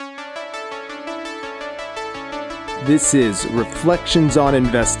This is Reflections on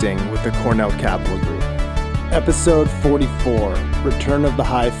Investing with the Cornell Capital Group. Episode 44, Return of the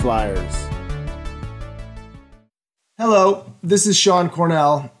High Fliers. Hello, this is Sean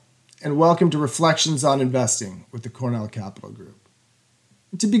Cornell, and welcome to Reflections on Investing with the Cornell Capital Group.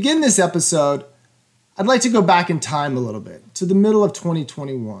 To begin this episode, I'd like to go back in time a little bit, to the middle of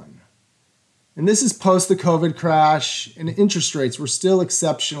 2021. And this is post the COVID crash, and interest rates were still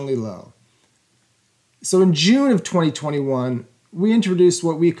exceptionally low. So in June of 2021, we introduced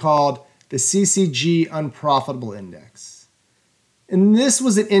what we called the CCG Unprofitable Index. And this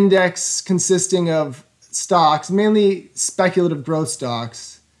was an index consisting of stocks, mainly speculative growth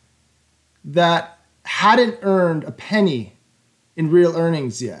stocks, that hadn't earned a penny in real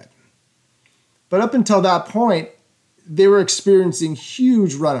earnings yet. But up until that point, they were experiencing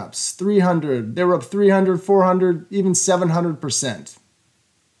huge run-ups, they were up 300, 400, even 700%.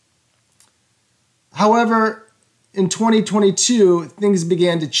 However, in 2022, things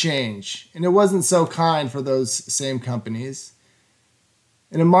began to change, and it wasn't so kind for those same companies.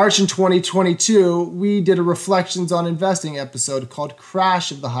 And in March in 2022, we did a Reflections on Investing episode called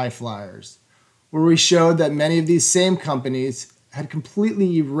Crash of the High Fliers, where we showed that many of these same companies had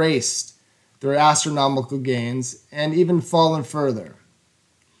completely erased their astronomical gains and even fallen further.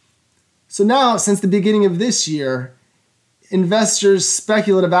 So now, since the beginning of this year, investors'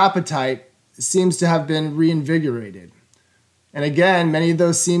 speculative appetite seems to have been reinvigorated. And again, many of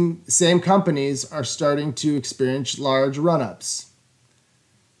those same companies are starting to experience large run-ups.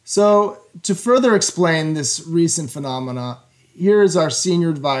 So to further explain this recent phenomena, here is our senior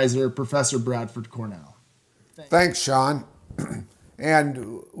advisor, Professor Bradford Cornell. Thanks, Sean.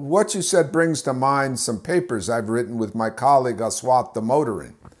 And what you said brings to mind some papers I've written with my colleague Aswath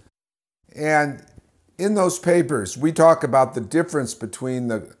Damodaran. And in those papers, we talk about the difference between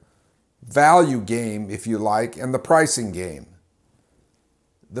the value game, if you like, and the pricing game.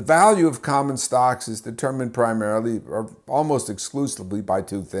 The value of common stocks is determined primarily or almost exclusively by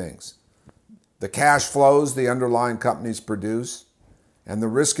two things: the cash flows the underlying companies produce and the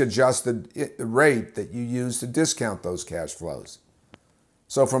risk-adjusted rate that you use to discount those cash flows.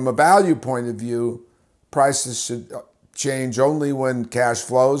 So from a value point of view, prices should change only when cash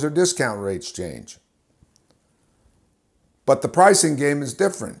flows or discount rates change. But the pricing game is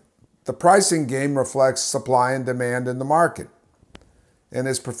different. The pricing game reflects supply and demand in the market. And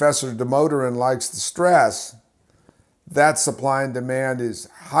as Professor Damodaran likes to stress, that supply and demand is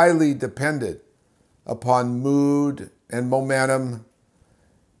highly dependent upon mood and momentum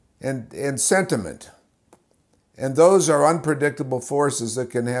and sentiment. And those are unpredictable forces that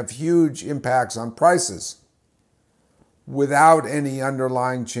can have huge impacts on prices without any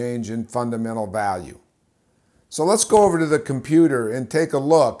underlying change in fundamental value. So let's go over to the computer and take a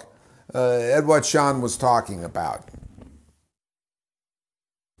look at what Sean was talking about.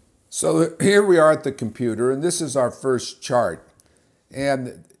 So here we are at the computer, and this is our first chart.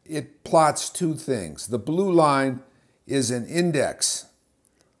 And it plots two things. The blue line is an index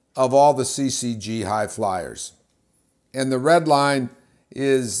of all the CCG high flyers. And the red line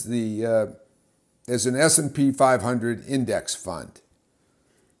is an S&P 500 index fund.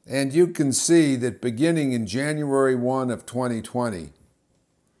 And you can see that beginning in January 1 of 2020,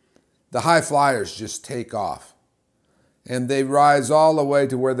 the high flyers just take off. And they rise all the way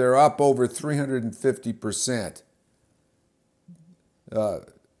to where they're up over 350%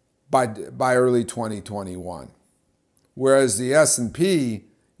 by early 2021. Whereas the S&P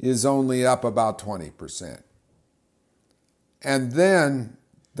is only up about 20%. And then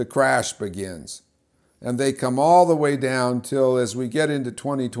the crash begins. And they come all the way down till, as we get into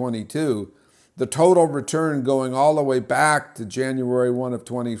 2022, the total return going all the way back to January 1 of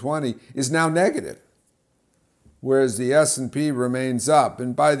 2020 is now negative, whereas the S&P remains up.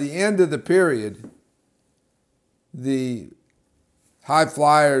 And by the end of the period, the high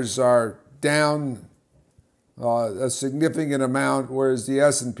flyers are down a significant amount, whereas the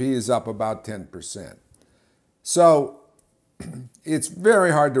S&P is up about 10%. So it's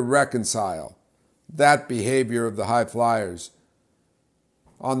very hard to reconcile that behavior of the high flyers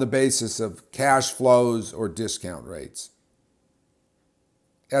on the basis of cash flows or discount rates.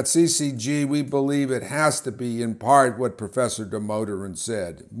 At CCG, we believe it has to be in part what Professor Damodaran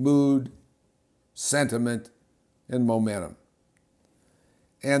said: mood, sentiment, and momentum.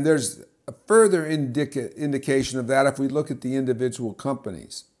 And there's a further indication of that if we look at the individual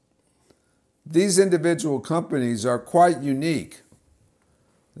companies. These individual companies are quite unique.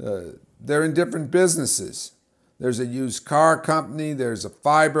 They're in different businesses. There's a used car company, there's a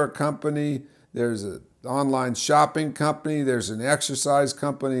fiber company, there's an online shopping company, there's an exercise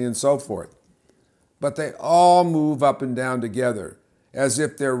company, and so forth. but they all move up and down together as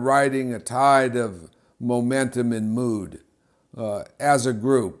if they're riding a tide of momentum and mood as a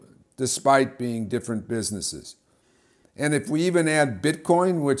group, despite being different businesses. And if we even add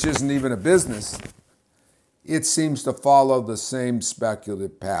Bitcoin, which isn't even a business, it seems to follow the same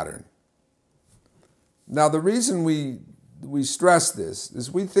speculative pattern. Now, the reason we stress this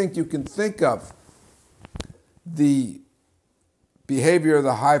is we think you can think of the behavior of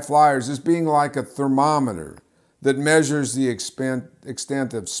the high flyers as being like a thermometer that measures the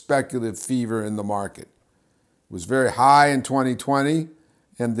extent of speculative fever in the market. It was very high in 2020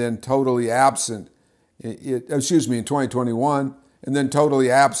 and then totally absent, in 2021, and then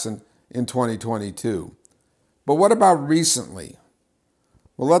totally absent in 2022. But what about recently?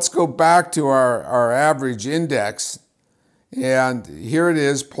 Well, let's go back to our average index, and here it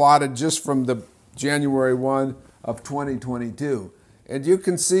is plotted just from the January 1 of 2022. And you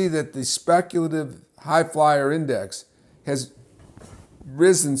can see that the speculative high flyer index has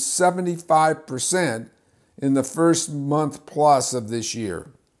risen 75% in the first month plus of this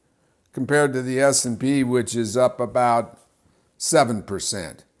year, compared to the S&P, which is up about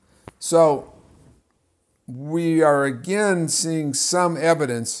 7%. So we are again seeing some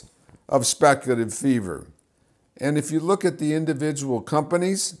evidence of speculative fever. And if you look at the individual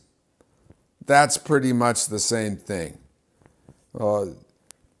companies, that's pretty much the same thing. All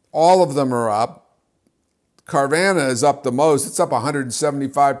of them are up. Carvana is up the most. It's up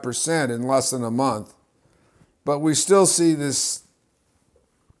 175% in less than a month. But we still see this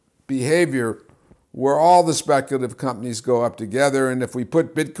behavior where all the speculative companies go up together. And if we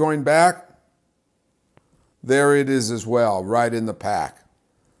put Bitcoin back, there it is as well, right in the pack.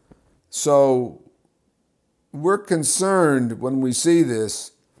 So we're concerned when we see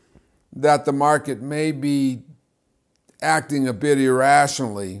this that the market may be acting a bit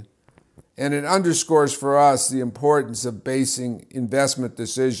irrationally, and it underscores for us the importance of basing investment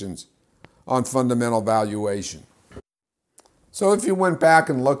decisions on fundamental valuation. So if you went back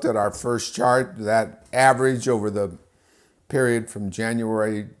and looked at our first chart, that average over the period from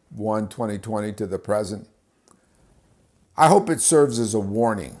January 1, 2020 to the present, I hope it serves as a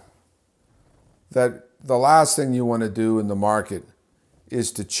warning that the last thing you want to do in the market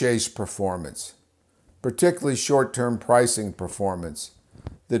is to chase performance, particularly short-term pricing performance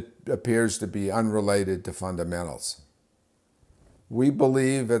that appears to be unrelated to fundamentals. We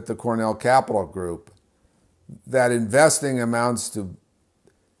believe at the Cornell Capital Group that investing amounts to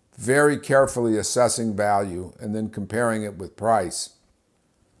very carefully assessing value and then comparing it with price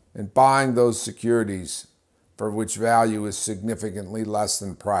and buying those securities for which value is significantly less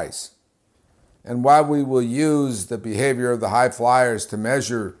than price. And while we will use the behavior of the high flyers to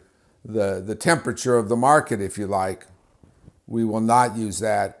measure the temperature of the market, if you like, we will not use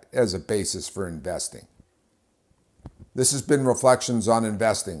that as a basis for investing. This has been Reflections on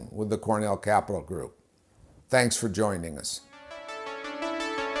Investing with the Cornell Capital Group. Thanks for joining us.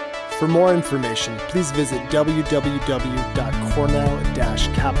 For more information, please visit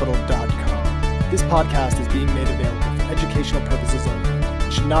www.cornell-capital.com. This podcast is being made available for educational purposes only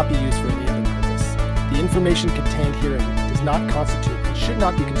and should not be used for any other purpose. The information contained herein does not constitute and should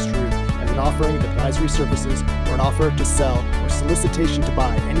not be construed as an offering of advisory services or an offer to sell or solicitation to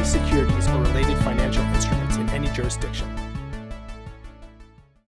buy any securities or related financial instruments in any jurisdiction.